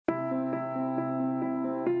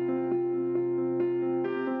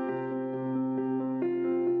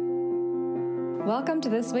Welcome to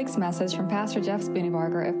this week's message from Pastor Jeff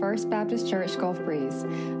Spooneybarger at First Baptist Church, Gulf Breeze,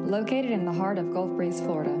 located in the heart of Gulf Breeze,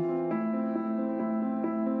 Florida.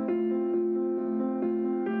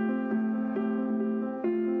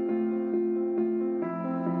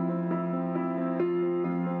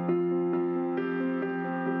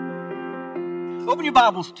 Open your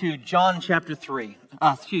Bibles to John chapter 13,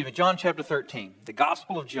 the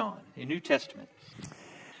Gospel of John, the New Testament.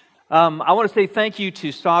 I want to say thank you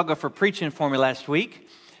to Saga for preaching for me last week.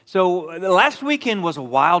 So the last weekend was a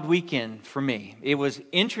wild weekend for me. It was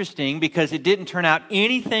interesting because it didn't turn out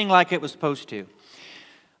anything like it was supposed to.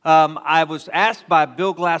 I was asked by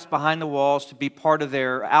Bill Glass Behind the Walls to be part of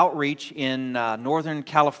their outreach in Northern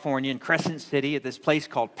California, in Crescent City, at this place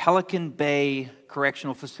called Pelican Bay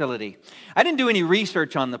Correctional Facility. I didn't do any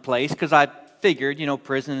research on the place because I figured,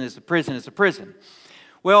 prison is a prison is a prison.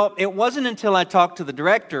 Well, it wasn't until I talked to the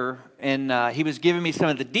director and he was giving me some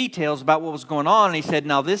of the details about what was going on. And he said,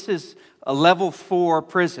 now this is a level 4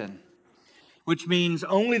 prison, which means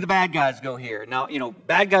only the bad guys go here. Now,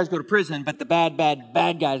 bad guys go to prison, but the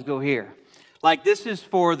bad guys go here. Like this is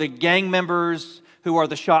for the gang members who are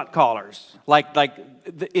the shot callers.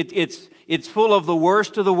 It's full of the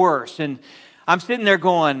worst of the worst. And I'm sitting there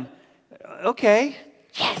going, okay,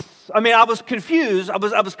 yes. I was confused. I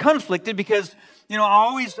was conflicted because I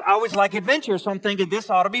always like adventure, so I'm thinking this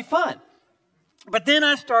ought to be fun. But then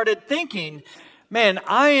I started thinking, man,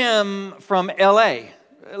 I am from L.A.,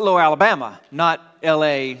 Lower Alabama, not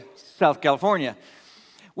L.A., South California,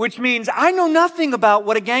 which means I know nothing about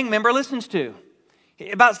what a gang member listens to.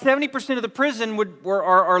 About 70% of the prison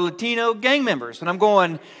are Latino gang members, and I'm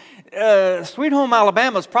going, Sweet Home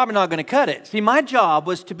Alabama is probably not going to cut it. See, my job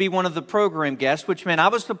was to be one of the program guests, which meant I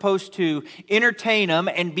was supposed to entertain them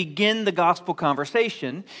and begin the gospel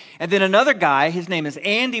conversation. And then another guy, his name is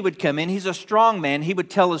Andy, would come in. He's a strong man. He would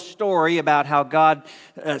tell a story about how God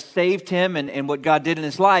saved him and what God did in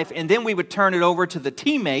his life. And then we would turn it over to the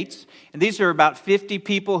teammates. And these are about 50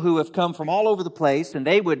 people who have come from all over the place. And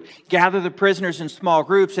they would gather the prisoners in small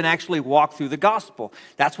groups and actually walk through the gospel.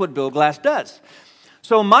 That's what Bill Glass does.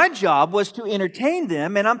 So my job was to entertain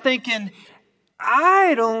them, and I'm thinking,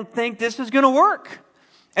 I don't think this is going to work.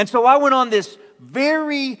 And so I went on this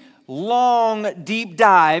very long, deep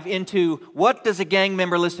dive into what does a gang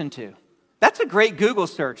member listen to. That's a great Google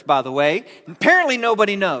search, by the way. Apparently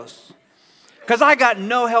nobody knows, because I got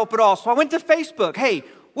no help at all. So I went to Facebook. Hey,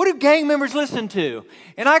 what do gang members listen to?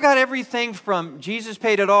 And I got everything from Jesus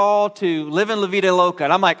Paid It All to Living La Vida Loca.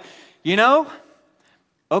 And I'm like,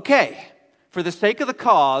 okay. For the sake of the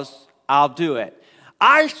cause, I'll do it.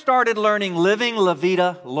 I started learning Living La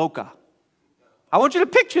Vida Loca. I want you to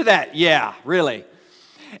picture that. Yeah, really.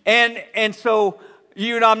 And so,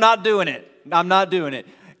 I'm not doing it. I'm not doing it.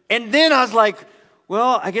 And then I was like,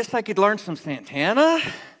 well, I guess I could learn some Santana.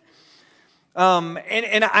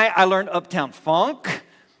 And I learned Uptown Funk.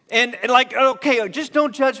 And okay, just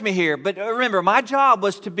don't judge me here. But remember, my job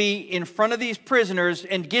was to be in front of these prisoners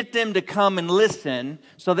and get them to come and listen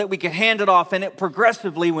so that we could hand it off, and it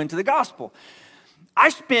progressively went to the gospel. I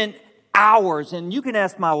spent hours, and you can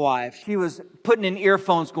ask my wife. She was putting in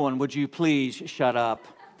earphones going, would you please shut up?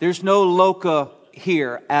 There's no Loca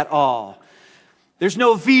here at all. There's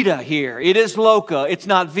no Vita here. It is Loca. It's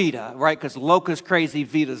not Vita, right? Because Loca's crazy,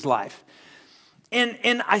 Vita's life.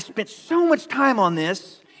 And I spent so much time on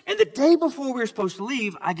this. And the day before we were supposed to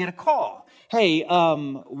leave, I get a call. Hey,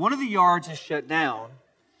 one of the yards is shut down,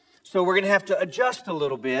 so we're going to have to adjust a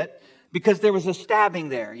little bit because there was a stabbing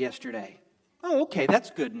there yesterday. Oh, okay, that's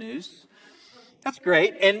good news. That's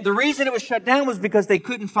great. And the reason it was shut down was because they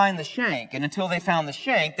couldn't find the shank. And until they found the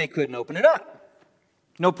shank, they couldn't open it up.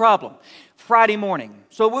 No problem. Friday morning.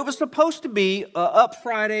 So it was supposed to be a up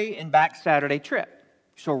Friday and back Saturday trip.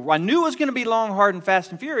 So I knew it was going to be long, hard, and fast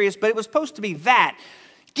and furious, but it was supposed to be that.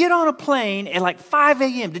 Get on a plane at like 5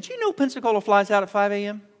 a.m. Did you know Pensacola flies out at 5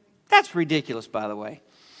 a.m.? That's ridiculous, by the way.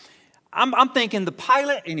 I'm thinking the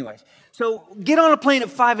pilot, anyways. So get on a plane at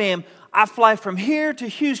 5 a.m. I fly from here to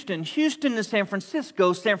Houston, Houston to San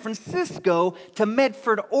Francisco, San Francisco to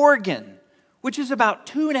Medford, Oregon, which is about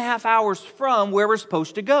 2.5 hours from where we're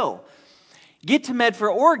supposed to go. Get to Medford,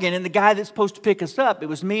 Oregon, and the guy that's supposed to pick us up, it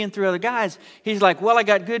was me and 3 other guys, he's like, well, I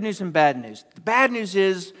got good news and bad news. The bad news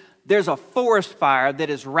is there's a forest fire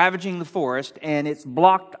that is ravaging the forest, and it's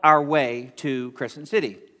blocked our way to Crescent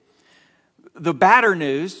City. The badder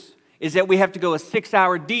news is that we have to go a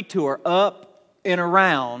 6-hour detour up and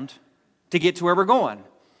around to get to where we're going.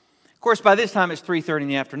 Of course, by this time, it's 3:30 in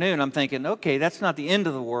the afternoon. I'm thinking, okay, that's not the end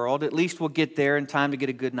of the world. At least we'll get there in time to get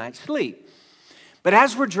a good night's sleep. But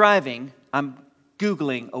as we're driving, I'm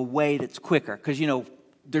Googling a way that's quicker because,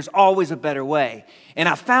 there's always a better way. And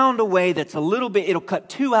I found a way that's a little bit, it'll cut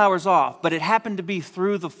 2 hours off, but it happened to be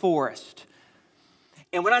through the forest.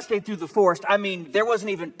 And when I say through the forest, I mean there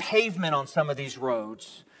wasn't even pavement on some of these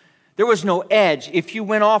roads. There was no edge. If you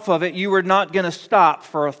went off of it, you were not going to stop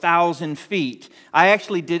for 1,000 feet.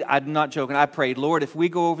 I'm not joking, I prayed, Lord, if we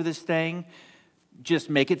go over this thing, just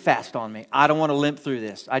make it fast on me. I don't want to limp through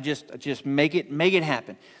this. I just make it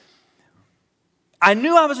happen. I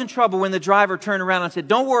knew I was in trouble when the driver turned around and said,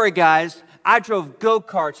 don't worry, guys, I drove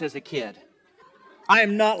go-karts as a kid. I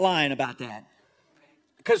am not lying about that.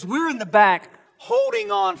 Because we're in the back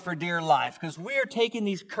holding on for dear life, because we are taking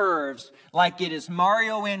these curves like it is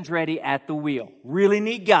Mario Andretti at the wheel. Really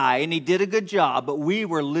neat guy, and he did a good job, but we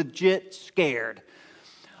were legit scared.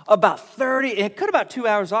 It cut about 2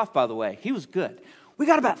 hours off, by the way. He was good. We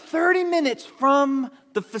got about 30 minutes from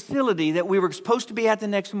the facility that we were supposed to be at the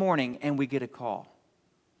next morning, and we get a call.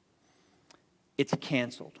 It's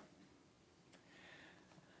canceled.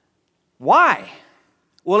 Why?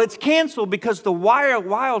 Well, it's canceled because the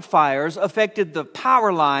wildfires affected the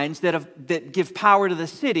power lines that give power to the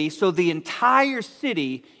city, so the entire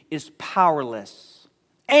city is powerless.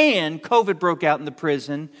 And COVID broke out in the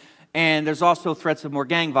prison, and there's also threats of more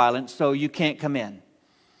gang violence, so you can't come in.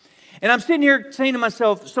 And I'm sitting here saying to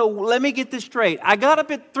myself, so let me get this straight. I got up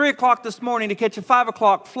at 3 o'clock this morning to catch a 5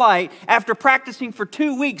 o'clock flight after practicing for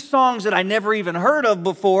 2 weeks songs that I never even heard of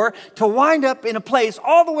before to wind up in a place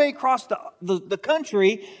all the way across the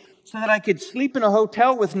country so that I could sleep in a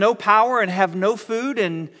hotel with no power and have no food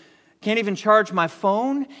and can't even charge my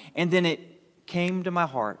phone. And then it came to my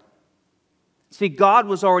heart. See, God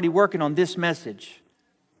was already working on this message.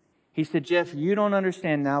 He said, Jeff, you don't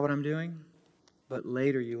understand now what I'm doing, but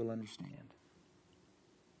later you will understand.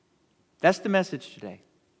 That's the message today.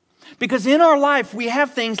 Because in our life, we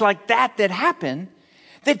have things like that happen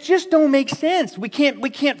that just don't make sense. We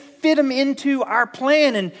can't fit them into our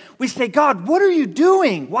plan. And we say, God, what are you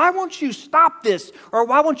doing? Why won't you stop this? Or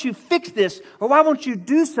why won't you fix this? Or why won't you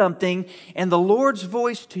do something? And the Lord's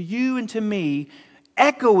voice to you and to me,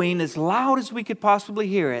 echoing as loud as we could possibly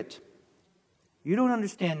hear it, you don't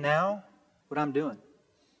understand now what I'm doing.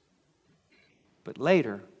 But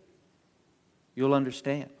later, you'll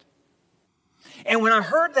understand. And when I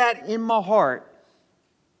heard that in my heart,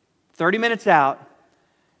 30 minutes out,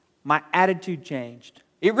 my attitude changed.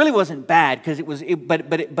 It really wasn't bad because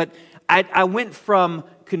I went from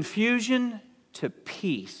confusion to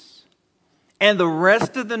peace. And the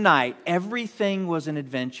rest of the night, everything was an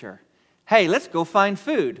adventure. Hey, let's go find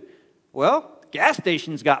food. Well, gas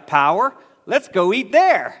station's got power. Let's go eat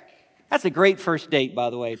there. That's a great first date, by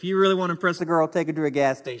the way. If you really want to impress a girl, take her to a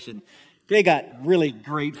gas station. They got really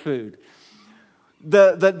great food.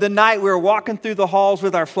 The night we were walking through the halls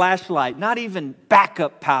with our flashlight, not even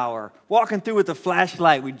backup power. Walking through with the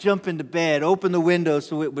flashlight, we jump into bed, open the window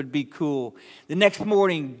so it would be cool. The next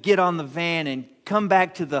morning, get on the van and come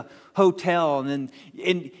back to the hotel. And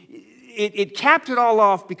it capped it all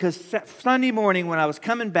off because Sunday morning when I was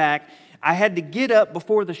coming back, I had to get up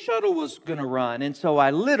before the shuttle was going to run. And so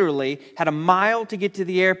I literally had a mile to get to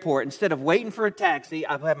the airport. Instead of waiting for a taxi,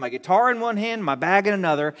 I had my guitar in one hand, my bag in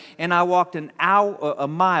another, and I walked a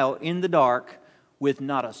mile in the dark with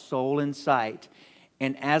not a soul in sight.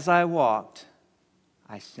 And as I walked,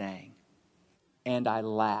 I sang and I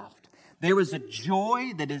laughed. There was a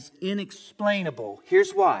joy that is inexplainable.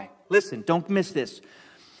 Here's why. Listen, don't miss this.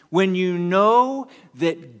 When you know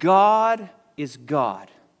that God is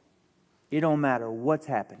God, it don't matter what's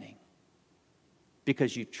happening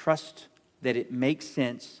because you trust that it makes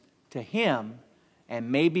sense to Him and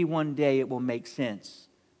maybe one day it will make sense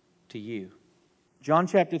to you. John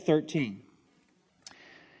chapter 13.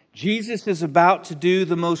 Jesus is about to do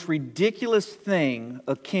the most ridiculous thing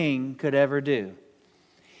a king could ever do.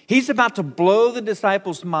 He's about to blow the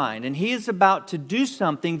disciples' mind, and He is about to do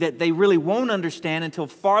something that they really won't understand until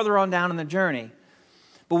farther on down in the journey.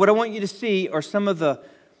 But what I want you to see are some of the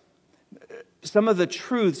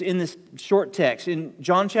truths in this short text. In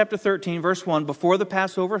John chapter 13, verse 1, before the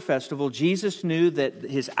Passover festival, Jesus knew that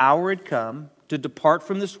His hour had come to depart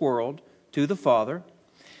from this world to the Father.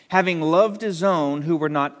 Having loved His own who were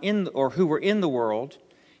in the world,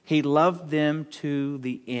 He loved them to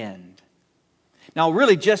the end. Now,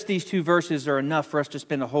 really, just these two verses are enough for us to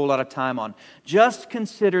spend a whole lot of time on. Just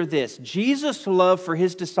consider this. Jesus' love for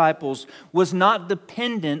His disciples was not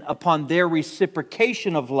dependent upon their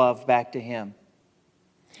reciprocation of love back to Him.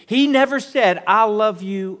 He never said, I'll love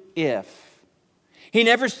you if. He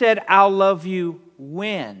never said, I'll love you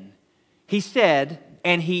when. He said,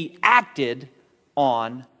 and He acted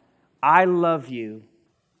on, I love you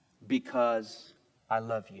because I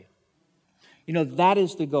love you. You know, that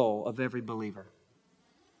is the goal of every believer.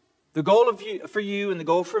 The goal for you and the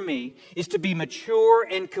goal for me is to be mature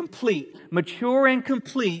and complete. Mature and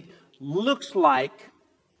complete looks like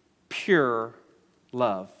pure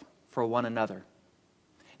love for one another.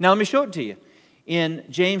 Now, let me show it to you in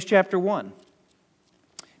James chapter 1.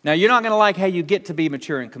 Now, you're not going to like how you get to be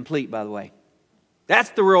mature and complete, by the way.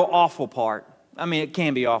 That's the real awful part. I mean, it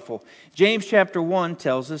can be awful. James chapter 1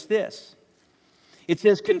 tells us this. It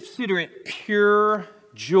says, consider it pure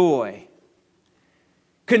joy.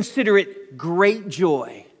 Consider it great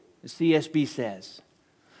joy, the CSB says.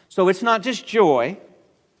 So it's not just joy,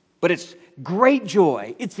 but it's great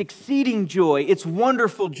joy. It's exceeding joy. It's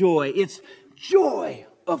wonderful joy. It's joy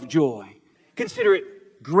of joy. Consider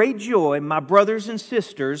it great joy, my brothers and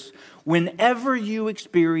sisters, whenever you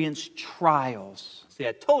experience trials. See,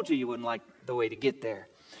 I told you wouldn't like the way to get there.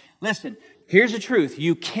 Listen, here's the truth.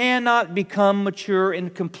 You cannot become mature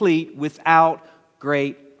and complete without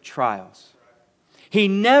great trials.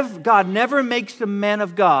 God never makes a man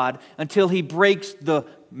of God until He breaks the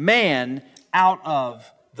man out of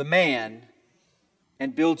the man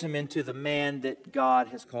and builds him into the man that God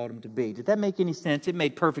has called him to be. Did that make any sense? It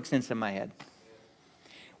made perfect sense in my head.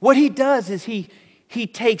 What He does is He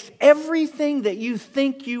takes everything that you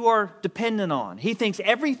think you are dependent on. He thinks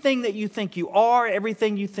everything that you think you are,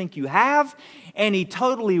 everything you think you have, and He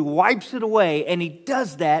totally wipes it away. And He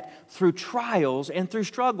does that through trials and through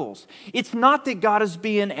struggles. It's not that God is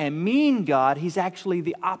being a mean God. He's actually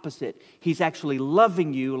the opposite. He's actually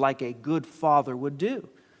loving you like a good father would do.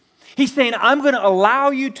 He's saying, I'm going to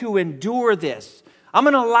allow you to endure this. I'm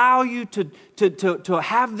going to allow you to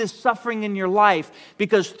have this suffering in your life,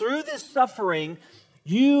 because through this suffering,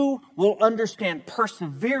 you will understand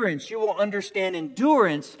perseverance. You will understand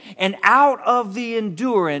endurance. And out of the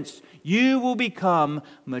endurance, you will become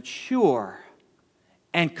mature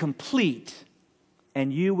and complete.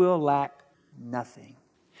 And you will lack nothing.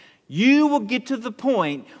 You will get to the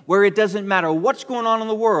point where it doesn't matter what's going on in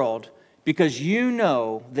the world, because you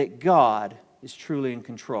know that God is truly in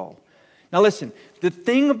control. Now listen, the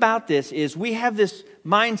thing about this is we have this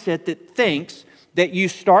mindset that thinks that you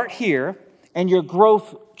start here and your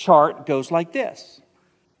growth chart goes like this.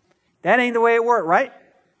 That ain't the way it works, right?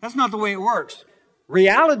 That's not the way it works.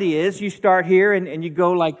 Reality is you start here and you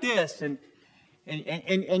go like this and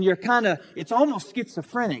you're kind of, it's almost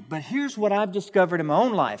schizophrenic. But here's what I've discovered in my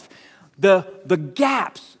own life. The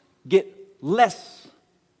gaps get less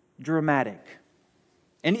dramatic.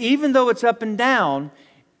 And even though it's up and down,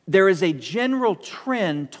 there is a general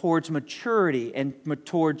trend towards maturity and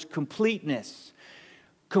towards completeness.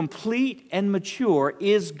 Complete and mature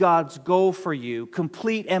is God's goal for you.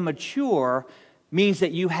 Complete and mature means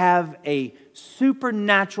that you have a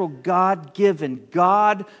supernatural, God-given,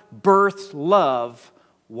 God-birthed love,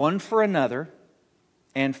 one for another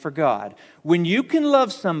and for God. When you can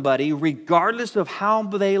love somebody, regardless of how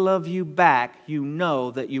they love you back, you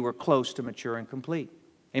know that you are close to mature and complete.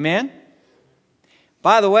 Amen?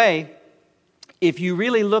 By the way, if you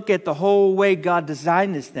really look at the whole way God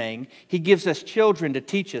designed this thing, He gives us children to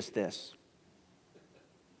teach us this.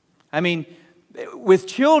 I mean, with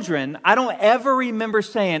children, I don't ever remember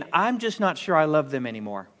saying, I'm just not sure I love them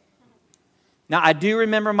anymore. Now, I do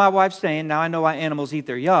remember my wife saying, now I know why animals eat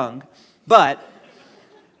their young, but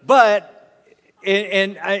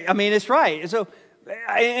I mean, it's right. So,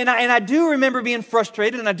 and I do remember being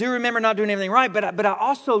frustrated, and I do remember not doing everything right, but I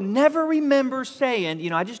also never remember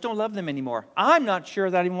saying, I just don't love them anymore. I'm not sure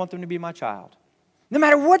that I even want them to be my child. No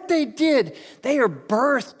matter what they did, they are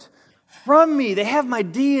birthed from me. They have my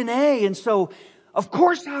DNA, and so, of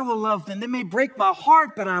course I will love them. They may break my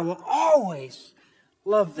heart, but I will always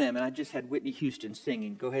love them. And I just had Whitney Houston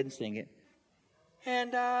singing. Go ahead and sing it.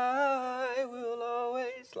 And I will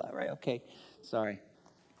always love. Right, okay. Sorry.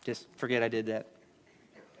 Just forget I did that.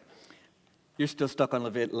 You're still stuck on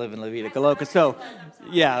living La Loca. So,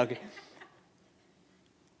 yeah, okay.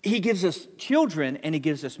 He gives us children and He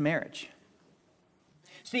gives us marriage.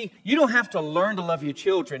 See, you don't have to learn to love your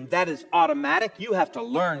children. That is automatic. You have to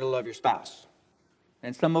learn to love your spouse.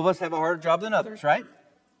 And some of us have a harder job than others, right?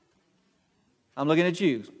 I'm looking at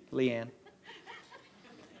you, Leanne.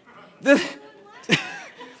 The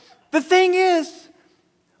thing is,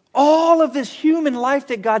 all of this human life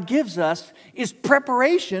that God gives us is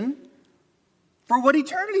preparation for what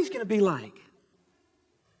eternity is going to be like.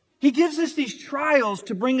 He gives us these trials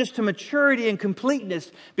to bring us to maturity and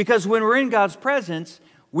completeness, because when we're in God's presence,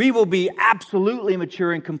 we will be absolutely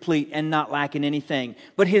mature and complete and not lacking anything.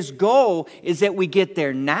 But His goal is that we get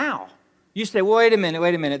there now. You say, wait a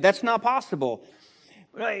minute, that's not possible.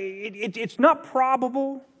 It's not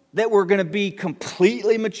probable. that we're going to be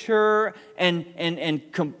completely mature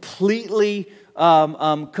and completely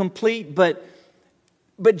complete,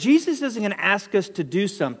 but Jesus isn't going to ask us to do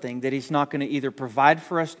something that He's not going to either provide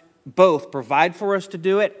for us to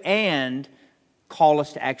do it and call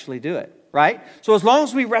us to actually do it, right? So as long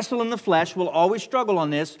as we wrestle in the flesh, we'll always struggle on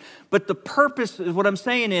this. But the purpose of what I'm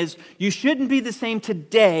saying is you shouldn't be the same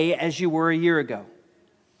today as you were a year ago.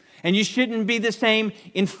 And you shouldn't be the same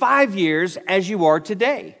in 5 years as you are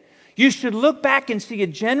today. You should look back and see a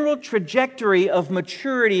general trajectory of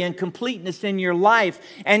maturity and completeness in your life,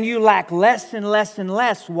 and you lack less and less and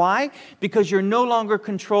less. Why? Because you're no longer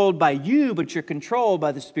controlled by you, but you're controlled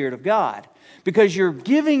by the Spirit of God. Because you're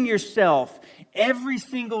giving yourself every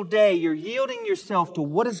single day, you're yielding yourself to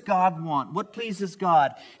what does God want? What pleases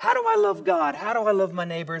God? How do I love God? How do I love my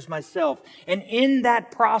neighbor as myself? And in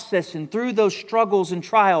that process and through those struggles and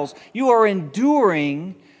trials, you are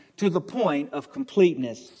enduring to the point of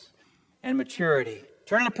completeness and maturity.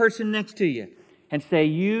 Turn to the person next to you and say,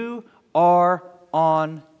 you are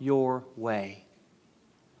on your way.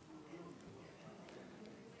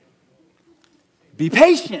 Be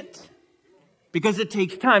patient, because it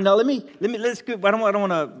takes time. Now let's go. I don't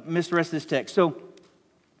want to miss the rest of this text. So,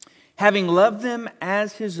 having loved them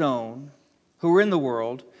as His own, who were in the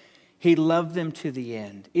world, He loved them to the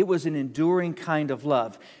end. It was an enduring kind of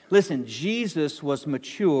love. Listen, Jesus was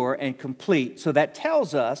mature and complete. So that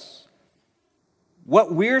tells us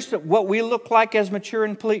what we look like as mature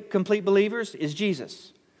and complete believers is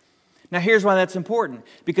Jesus. Now here's why that's important.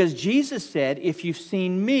 Because Jesus said, if you've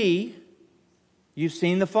seen me, you've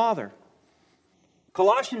seen the Father.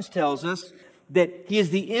 Colossians tells us that He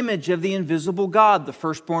is the image of the invisible God, the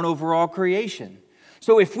firstborn over all creation.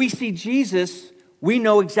 So if we see Jesus, we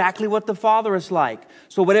know exactly what the Father is like.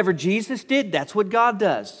 So whatever Jesus did, that's what God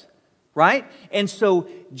does, right? And so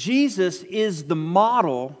Jesus is the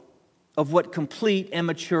model of what complete and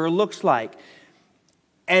mature looks like.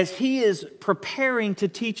 As He is preparing to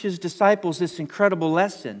teach His disciples this incredible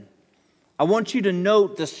lesson, I want you to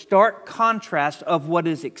note the stark contrast of what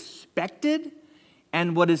is expected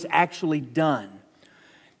and what is actually done.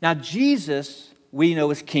 Now, Jesus, we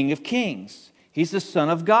know, is King of Kings. He's the Son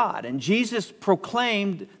of God. And Jesus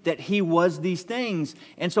proclaimed that He was these things.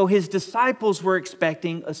 And so His disciples were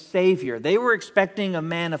expecting a Savior. They were expecting a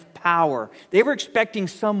man of power. They were expecting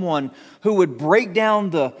someone who would break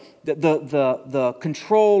down the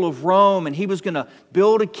control of Rome, and He was going to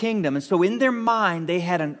build a kingdom. And so in their mind, they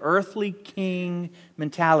had an earthly king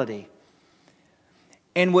mentality.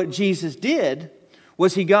 And what Jesus did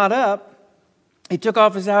was He got up, He took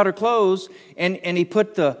off His outer clothes, and He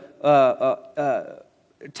put the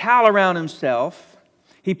towel around Himself.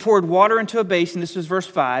 He poured water into a basin, this is verse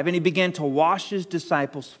 5, and He began to wash His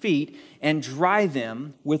disciples' feet and dry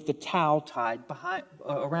them with the towel tied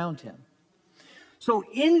around Him. So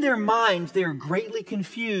in their minds, they are greatly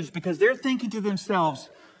confused because they're thinking to themselves,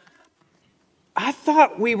 I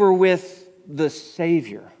thought we were with the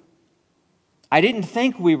Savior. I didn't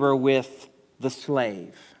think we were with the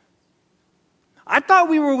slave. I thought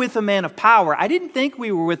we were with a man of power. I didn't think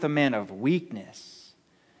we were with a man of weakness.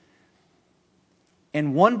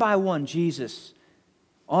 And one by one, Jesus,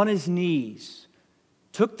 on His knees,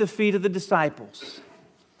 took the feet of the disciples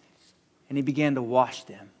and He began to wash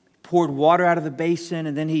them. Poured water out of the basin,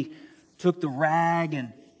 and then He took the rag,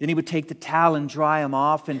 and then He would take the towel and dry them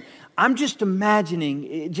off. And I'm just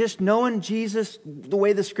imagining, just knowing Jesus, the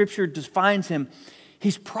way the Scripture defines Him,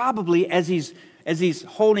 He's probably, as he's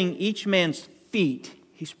holding each man's feet,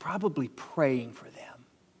 He's probably praying for them.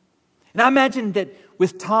 And I imagine that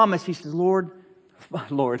with Thomas, He says,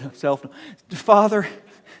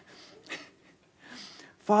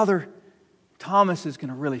 Father, Thomas is going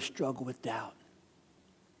to really struggle with doubt.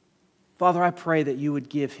 Father, I pray that You would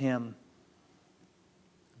give him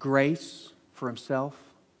grace for himself.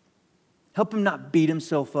 Help him not beat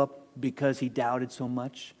himself up because he doubted so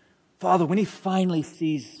much. Father, when he finally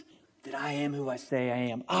sees that I am who I say I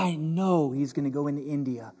am, I know he's going to go into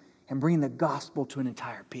India and bring the gospel to an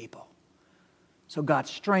entire people. So God,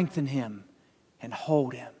 strengthen him and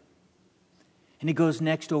hold him. And he goes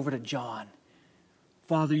next over to John.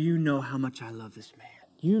 Father, You know how much I love this man.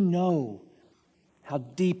 You know how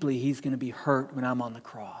deeply he's going to be hurt when I'm on the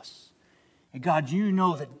cross. And God, You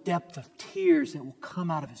know the depth of tears that will come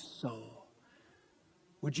out of his soul.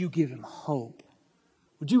 Would You give him hope?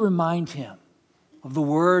 Would You remind him of the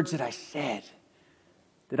words that I said,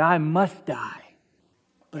 that I must die,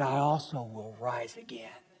 but I also will rise again.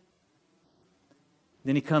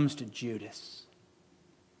 Then he comes to Judas.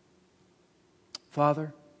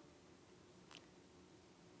 Father,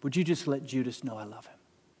 would You just let Judas know I love him?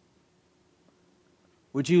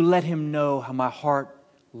 Would you let him know how my heart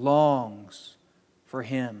longs for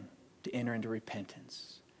him to enter into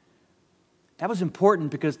repentance? That was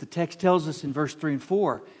important because the text tells us in verse 3 and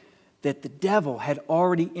 4 that the devil had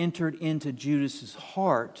already entered into Judas's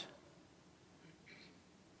heart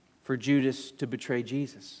for Judas to betray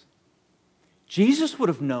Jesus. Jesus would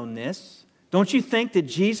have known this. Don't you think that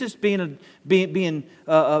Jesus, being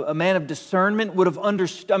a man of discernment, would have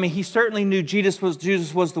understood? I mean, he certainly knew Jesus was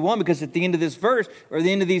the one, because at the end of this verse, or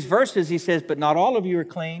the end of these verses, he says, "But not all of you are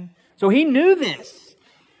clean." So he knew this.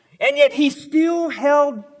 And yet he still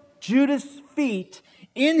held Judas' feet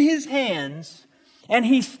in his hands, and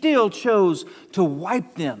he still chose to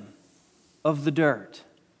wipe them of the dirt.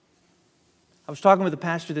 I was talking with a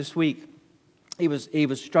pastor this week. He was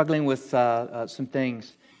struggling with some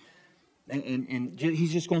things. And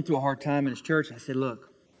he's just going through a hard time in his church. I said,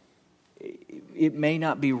 look, it may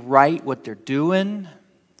not be right what they're doing,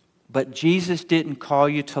 but Jesus didn't call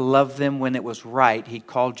you to love them when it was right. He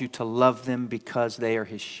called you to love them because they are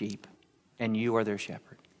his sheep, and you are their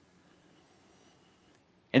shepherd.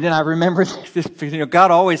 And then I remember this,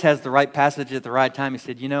 God always has the right passage at the right time. He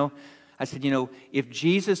said, if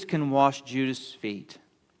Jesus can wash Judas' feet,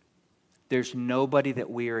 there's nobody that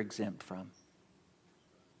we are exempt from.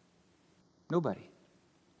 Nobody.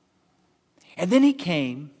 And then he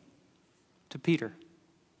came to Peter.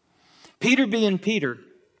 Peter being Peter,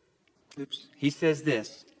 he says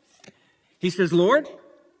this. He says, Lord,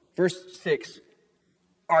 verse 6,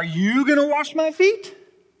 are you going to wash my feet?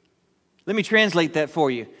 Let me translate that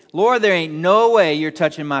for you. Lord, there ain't no way you're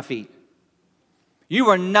touching my feet. You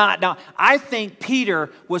are not. Now, I think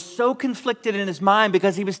Peter was so conflicted in his mind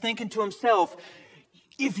because he was thinking to himself,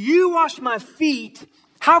 if you wash my feet,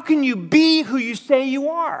 how can you be who you say you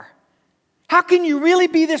are? How can you really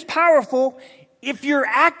be this powerful if you're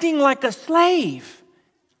acting like a slave?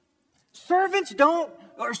 Servants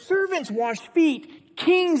wash feet.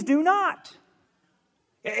 Kings do not.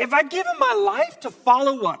 Have I given my life to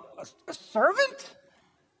follow a servant?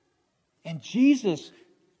 And Jesus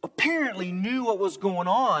apparently knew what was going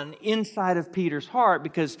on inside of Peter's heart,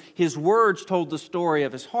 because his words told the story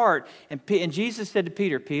of his heart. And Jesus said to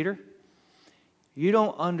Peter, Peter, you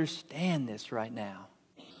don't understand this right now.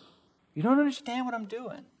 You don't understand what I'm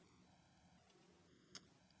doing.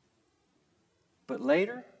 But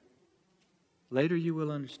later you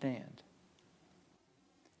will understand.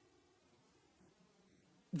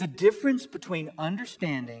 The difference between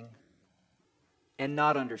understanding and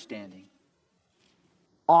not understanding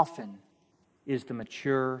often is the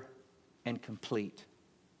mature and complete.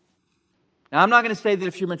 Now, I'm not going to say that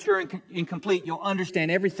if you're mature and complete, you'll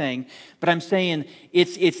understand everything, but I'm saying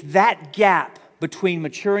it's that gap between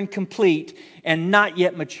mature and complete and not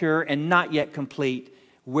yet mature and not yet complete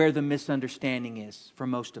where the misunderstanding is for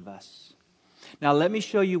most of us. Now, let me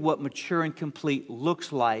show you what mature and complete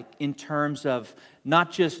looks like in terms of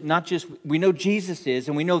not just we know Jesus is,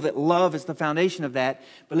 and we know that love is the foundation of that,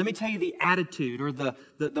 but let me tell you the attitude or the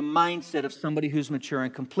mindset of somebody who's mature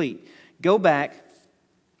and complete. Go back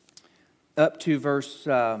up to verse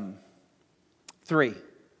 13:3.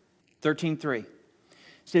 It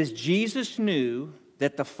says, Jesus knew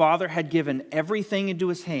that the Father had given everything into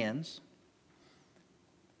his hands,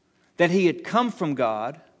 that he had come from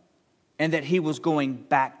God, and that he was going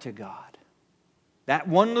back to God. That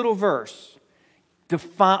one little verse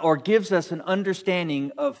gives us an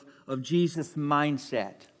understanding of Jesus'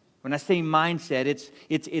 mindset. When I say mindset,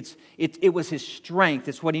 it was his strength.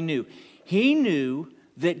 It's what he knew. He knew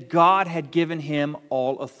that God had given him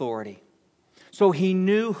all authority. So he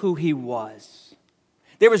knew who he was.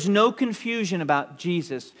 There was no confusion about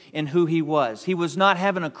Jesus and who he was. He was not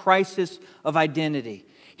having a crisis of identity.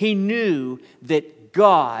 He knew that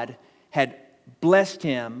God had blessed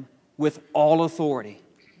him with all authority.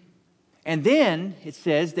 And then it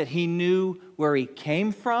says that he knew where he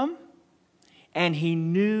came from and he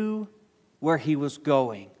knew where he was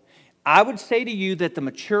going. I would say to you that the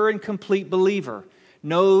mature and complete believer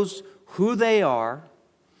knows who they are,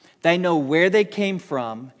 they know where they came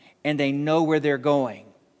from, and they know where they're going.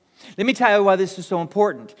 Let me tell you why this is so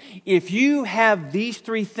important. If you have these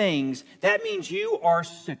three things, that means you are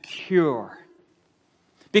secure.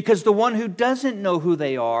 Because the one who doesn't know who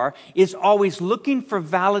they are is always looking for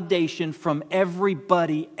validation from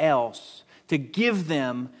everybody else to give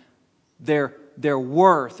them their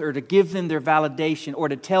worth, or to give them their validation, or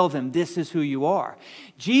to tell them this is who you are.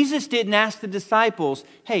 Jesus didn't ask the disciples,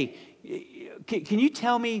 hey, can you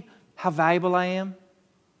tell me how valuable I am?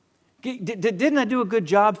 Didn't I do a good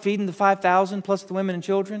job feeding the 5,000 plus the women and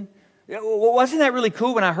children? Wasn't that really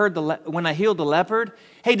cool when I healed the leopard?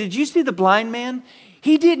 Hey, did you see the blind man?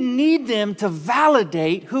 He didn't need them to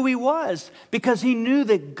validate who he was because he knew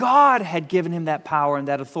that God had given him that power and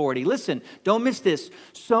that authority. Listen, don't miss this.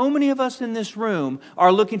 So many of us in this room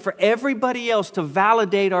are looking for everybody else to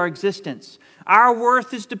validate our existence. Our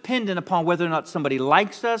worth is dependent upon whether or not somebody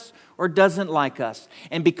likes us or doesn't like us.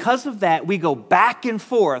 And because of that, we go back and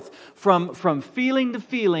forth from feeling to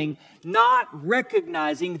feeling, not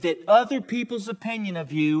recognizing that other people's opinion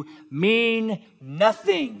of you mean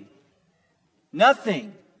nothing.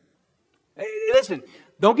 Nothing. Hey, listen,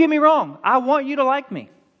 don't get me wrong. I want you to like me.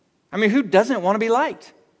 I mean, who doesn't want to be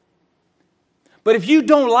liked? But if you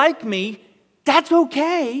don't like me, that's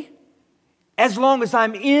okay, as long as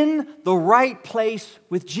I'm in the right place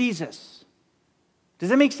with Jesus. Does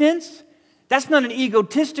that make sense? That's not an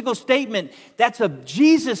egotistical statement. That's a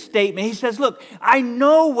Jesus statement. He says, look, I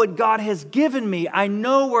know what God has given me. I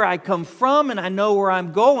know where I come from and I know where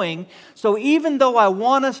I'm going. So even though I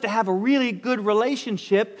want us to have a really good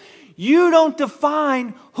relationship, you don't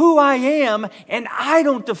define who I am and I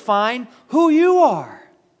don't define who you are.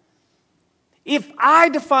 If I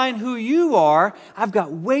define who you are, I've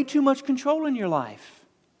got way too much control in your life.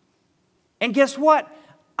 And guess what?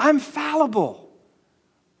 I'm fallible.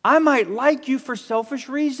 I might like you for selfish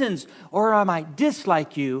reasons, or I might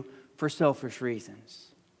dislike you for selfish reasons.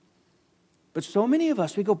 But so many of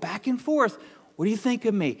us, we go back and forth. What do you think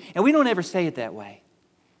of me? And we don't ever say it that way.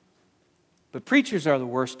 But preachers are the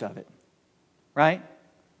worst of it, right?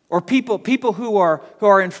 Or people who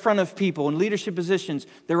are in front of people in leadership positions,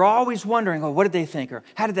 they're always wondering, oh, what did they think? Or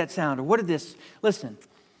how did that sound? Or what did this? Listen,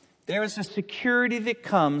 there is a security that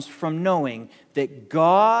comes from knowing that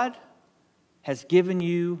God has given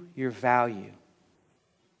you your value.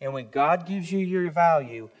 And when God gives you your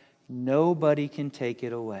value, nobody can take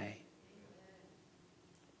it away.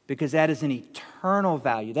 Because that is an eternal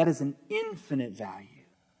value. That is an infinite value.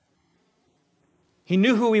 He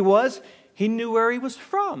knew who he was. He knew where he was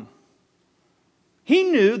from. He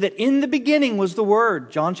knew that in the beginning was the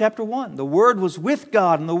Word. John chapter 1. The Word was with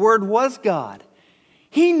God and the Word was God.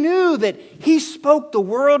 He knew that he spoke the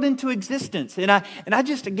world into existence. And I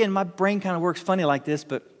just, again, my brain kind of works funny like this,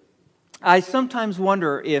 but I sometimes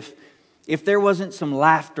wonder if there wasn't some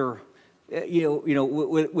laughter, with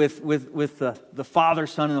the Father,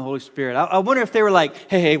 Son, and the Holy Spirit. I wonder if they were like,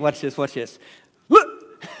 hey, watch this. Look!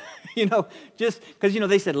 Just because,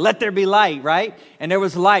 they said, let there be light, right? And there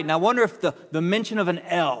was light. And I wonder if the mention of an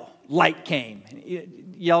L, light came.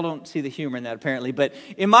 Y'all don't see the humor in that apparently, but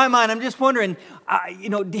in my mind, I'm just wondering, he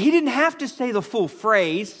didn't have to say the full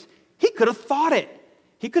phrase. He could have thought it.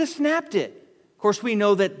 He could have snapped it. Of course, we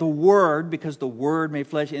know that the Word, because the Word made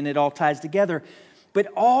flesh, and it all ties together. But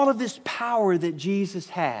all of this power that Jesus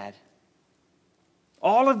had,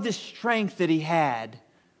 all of this strength that he had,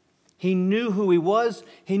 he knew who he was.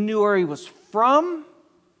 He knew where he was from.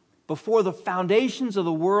 Before the foundations of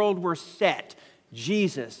the world were set,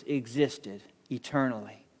 Jesus existed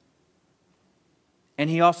eternally. And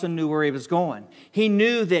he also knew where he was going. He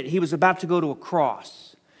knew that he was about to go to a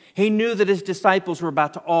cross. He knew that his disciples were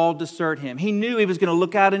about to all desert him. He knew he was going to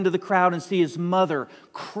look out into the crowd and see his mother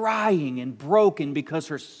crying and broken because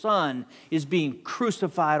her son is being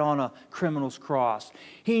crucified on a criminal's cross.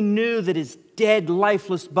 He knew that his dead,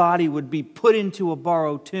 lifeless body would be put into a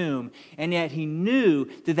borrowed tomb. And yet he knew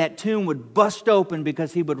that that tomb would bust open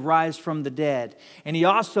because he would rise from the dead. And he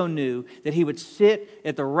also knew that he would sit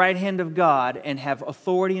at the right hand of God and have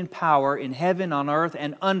authority and power in heaven, on earth,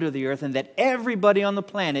 and under the earth, and that everybody on the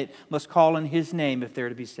planet must call on his name if they're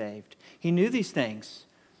to be saved. He knew these things.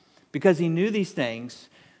 Because he knew these things,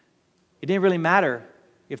 it didn't really matter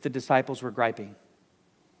if the disciples were griping.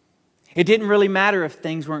 It didn't really matter if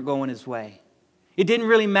things weren't going his way. It didn't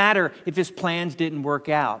really matter if his plans didn't work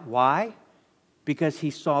out. Why? Because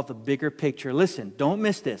he saw the bigger picture. Listen, don't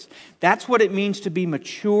miss this. That's what it means to be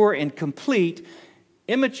mature and complete.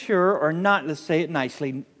 Immature, or not, let's say it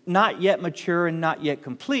nicely, not yet mature and not yet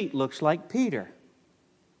complete looks like Peter.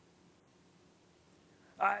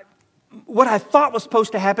 What I thought was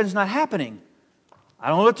supposed to happen is not happening. I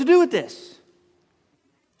don't know what to do with this.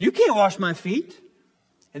 You can't wash my feet.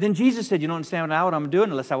 And then Jesus said, you don't understand what I'm doing.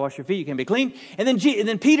 Unless I wash your feet, you can't be clean. And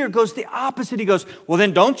then Peter goes the opposite. He goes, well,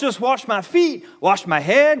 then don't just wash my feet. Wash my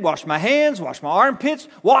head, wash my hands, wash my armpits,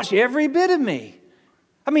 wash every bit of me.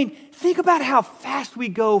 I mean, think about how fast we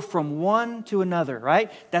go from one to another,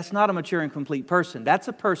 right? That's not a mature and complete person. That's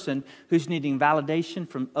a person who's needing validation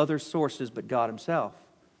from other sources but God himself.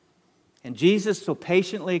 And Jesus so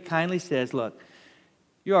patiently, kindly says, look,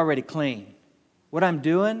 you're already clean. What I'm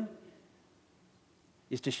doing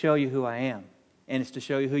is to show you who I am. and it's to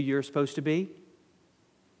show you who you're supposed to be.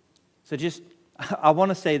 So I want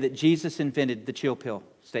to say that Jesus invented the chill pill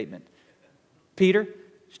statement. Peter,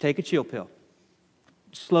 just take a chill pill.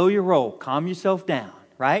 Slow your roll. Calm yourself down,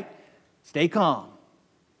 right? Stay calm.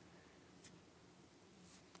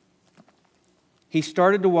 He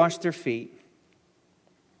started to wash their feet.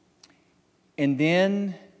 And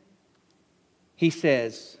then he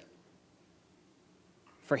says,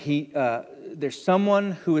 there's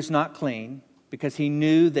someone who is not clean, because he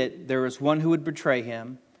knew that there was one who would betray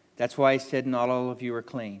him. That's why he said, not all of you are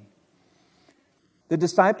clean. The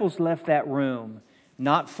disciples left that room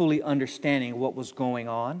not fully understanding what was going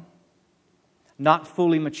on, not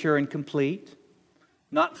fully mature and complete,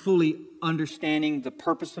 not fully understanding the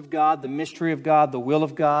purpose of God, the mystery of God, the will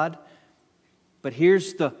of God. But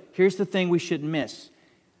here's the thing we shouldn't miss.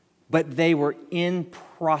 But they were in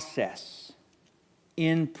process,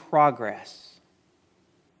 in progress.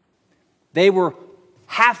 They were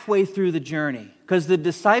halfway through the journey, because the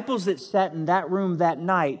disciples that sat in that room that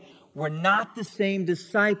night were not the same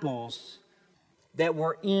disciples that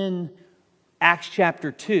were in Acts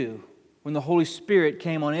chapter 2, when the Holy Spirit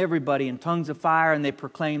came on everybody in tongues of fire and they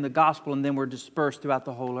proclaimed the gospel and then were dispersed throughout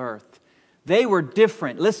the whole earth. They were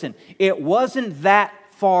different. Listen, it wasn't that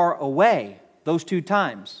far away, those two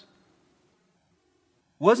times.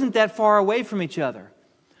 Wasn't that far away from each other.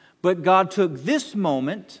 But God took this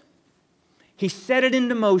moment, He set it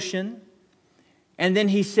into motion, and then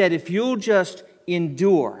He said, if you'll just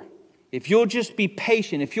endure, if you'll just be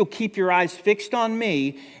patient, if you'll keep your eyes fixed on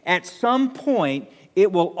me, at some point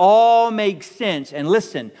it will all make sense. And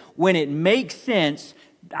listen, when it makes sense,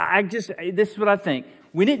 this is what I think.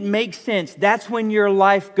 When it makes sense, that's when your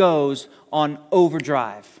life goes on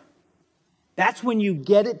overdrive. That's when you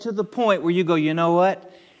get it to the point where you go, you know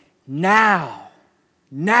what? Now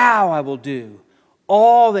I will do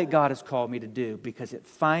all that God has called me to do, because it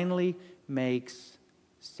finally makes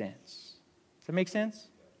sense. Does that make sense?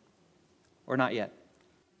 Or not yet?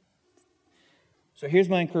 So here's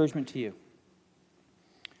my encouragement to you.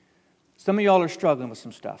 Some of y'all are struggling with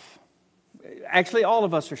some stuff. Actually, all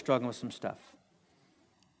of us are struggling with some stuff.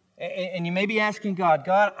 And you may be asking God,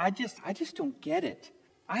 I just don't get it.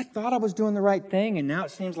 I thought I was doing the right thing, and now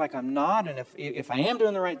it seems like I'm not. And if I am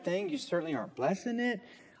doing the right thing, you certainly aren't blessing it.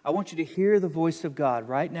 I want you to hear the voice of God.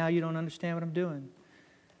 Right now, you don't understand what I'm doing.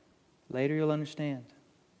 Later, you'll understand.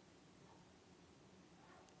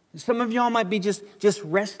 Some of y'all might be just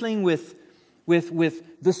wrestling with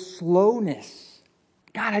the slowness.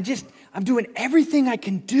 God, I'm doing everything I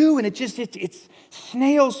can do, and it's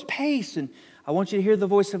snail's pace. And I want you to hear the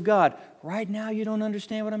voice of God. Right now, you don't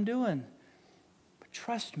understand what I'm doing. But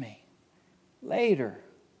trust me, later,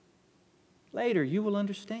 you will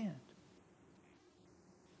understand.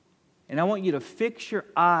 And I want you to fix your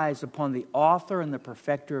eyes upon the author and the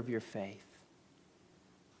perfecter of your faith.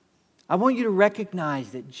 I want you to recognize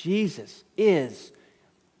that Jesus is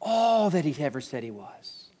all that He ever said He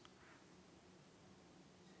was.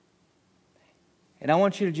 And I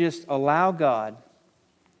want you to just allow God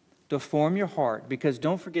to form your heart, because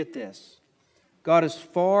don't forget this. God is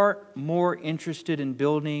far more interested in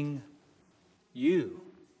building you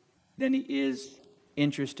than He is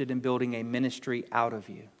interested in building a ministry out of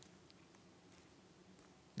you.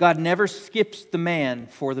 God never skips the man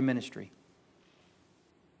for the ministry.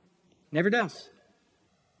 Never does.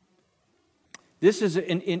 This is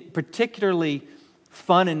particularly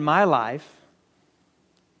fun in my life,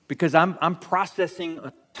 because I'm processing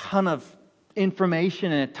a ton of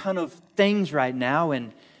information and a ton of things right now,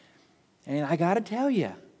 and I got to tell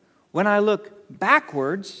you, when I look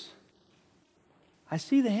backwards, I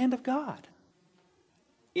see the hand of God.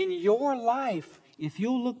 In your life, if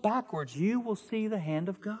you'll look backwards, you will see the hand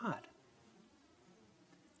of God.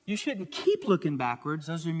 You shouldn't keep looking backwards.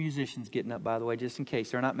 Those are musicians getting up, by the way, just in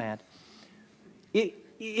case they're not mad.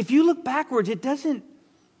 If you look backwards,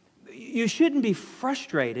 you shouldn't be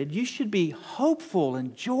frustrated. You should be hopeful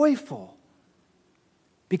and joyful.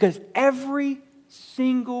 Because every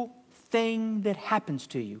single thing that happens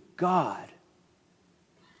to you, God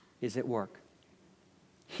is at work.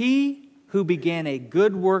 He who began a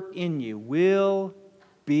good work in you will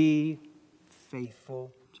be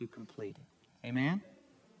faithful to complete it. Amen?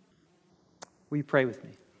 Will you pray with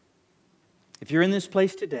me? If you're in this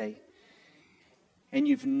place today and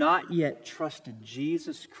you've not yet trusted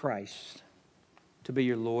Jesus Christ to be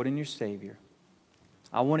your Lord and your Savior,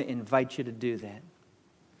 I want to invite you to do that.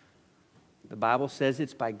 The Bible says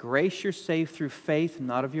it's by grace you're saved through faith,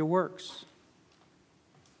 not of your works.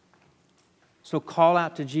 So call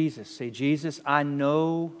out to Jesus. Say, Jesus, I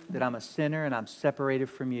know that I'm a sinner and I'm separated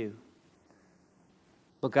from you.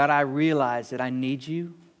 But God, I realize that I need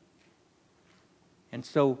you. And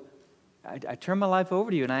so I turn my life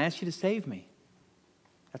over to you and I ask you to save me.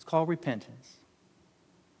 That's called repentance.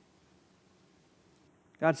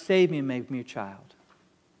 God, save me and make me a child.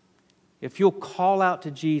 If you'll call out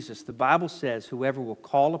to Jesus, the Bible says whoever will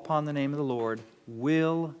call upon the name of the Lord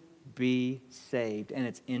will be saved. And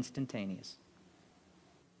it's instantaneous.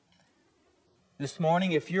 This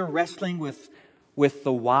morning, if you're wrestling with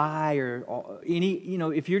the why or any,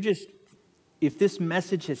 if this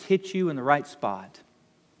message has hit you in the right spot,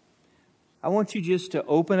 I want you just to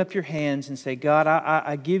open up your hands and say, God,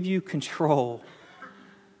 I give you control.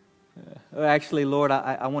 Actually, Lord,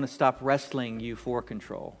 I want to stop wrestling you for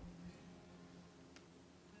control.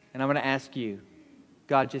 And I'm going to ask you,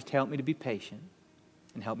 God, just help me to be patient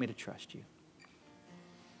and help me to trust you.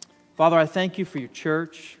 Father, I thank you for your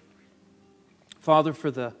church. Father, for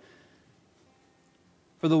the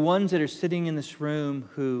ones that are sitting in this room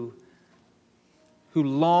who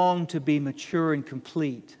long to be mature and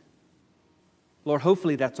complete. Lord,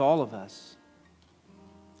 hopefully that's all of us.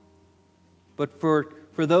 But for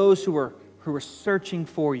those who are searching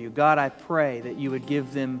for you, God, I pray that you would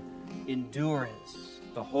give them endurance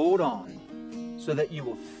to hold on so that you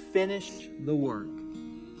will finish the work.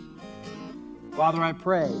 Father, I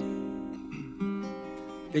pray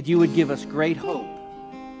that you would give us great hope,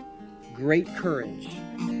 great courage,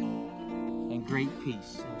 and great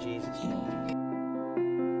peace in Jesus' name.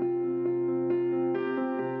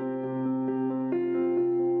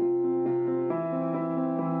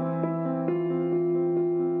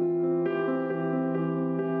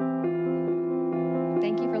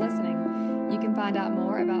 Thank you for listening. You can find out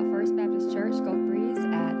more about First Baptist Church Gulf Breeze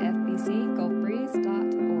at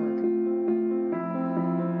fbcgulfbreeze.org.